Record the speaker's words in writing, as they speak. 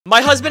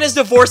My husband is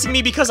divorcing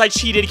me because I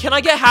cheated. Can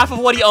I get half of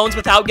what he owns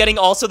without getting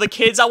also the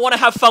kids? I want to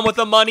have fun with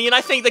the money, and I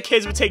think the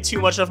kids would take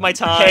too much of my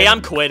time. Hey,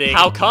 I'm quitting.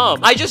 How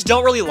come? I just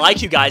don't really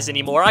like you guys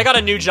anymore. I got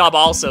a new job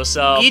also,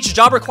 so. Each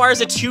job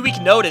requires a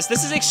 2-week notice.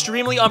 This is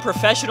extremely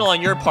unprofessional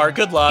on your part.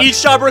 Good luck. Each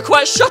job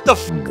request. Shut the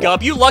f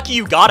up. You lucky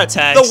you got a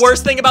text. The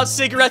worst thing about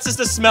cigarettes is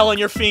the smell on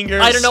your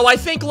fingers. I don't know. I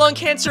think lung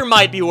cancer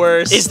might be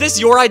worse. Is this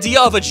your idea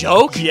of a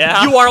joke?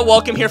 Yeah. You aren't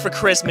welcome here for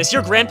Christmas.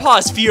 Your grandpa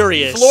is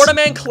furious. Florida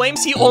man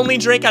claims he only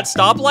drank at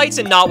stoplights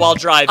and not while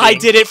driving. I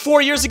did it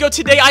 4 years ago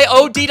today. I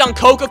OD'd on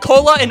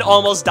Coca-Cola and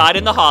almost died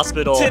in the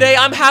hospital. Today,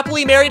 I'm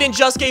happily married and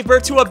just gave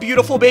birth to a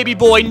beautiful baby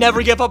boy.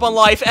 Never give up on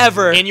life,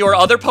 ever. In your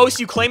other post,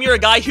 you claim you're a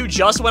guy who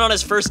just went on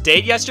his first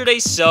date yesterday,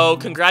 so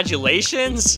congratulations.